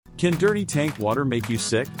Can dirty tank water make you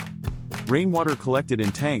sick? Rainwater collected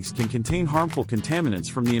in tanks can contain harmful contaminants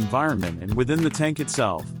from the environment and within the tank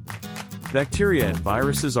itself. Bacteria and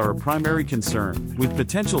viruses are a primary concern, with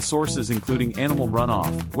potential sources including animal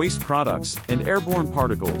runoff, waste products, and airborne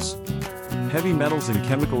particles. Heavy metals and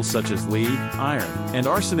chemicals such as lead, iron, and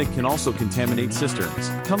arsenic can also contaminate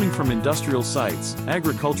cisterns, coming from industrial sites,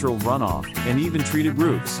 agricultural runoff, and even treated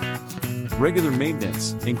roofs. Regular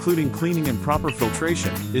maintenance, including cleaning and proper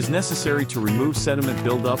filtration, is necessary to remove sediment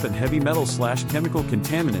buildup and heavy metal/chemical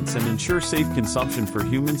contaminants and ensure safe consumption for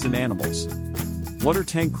humans and animals. Water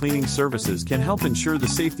tank cleaning services can help ensure the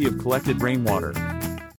safety of collected rainwater.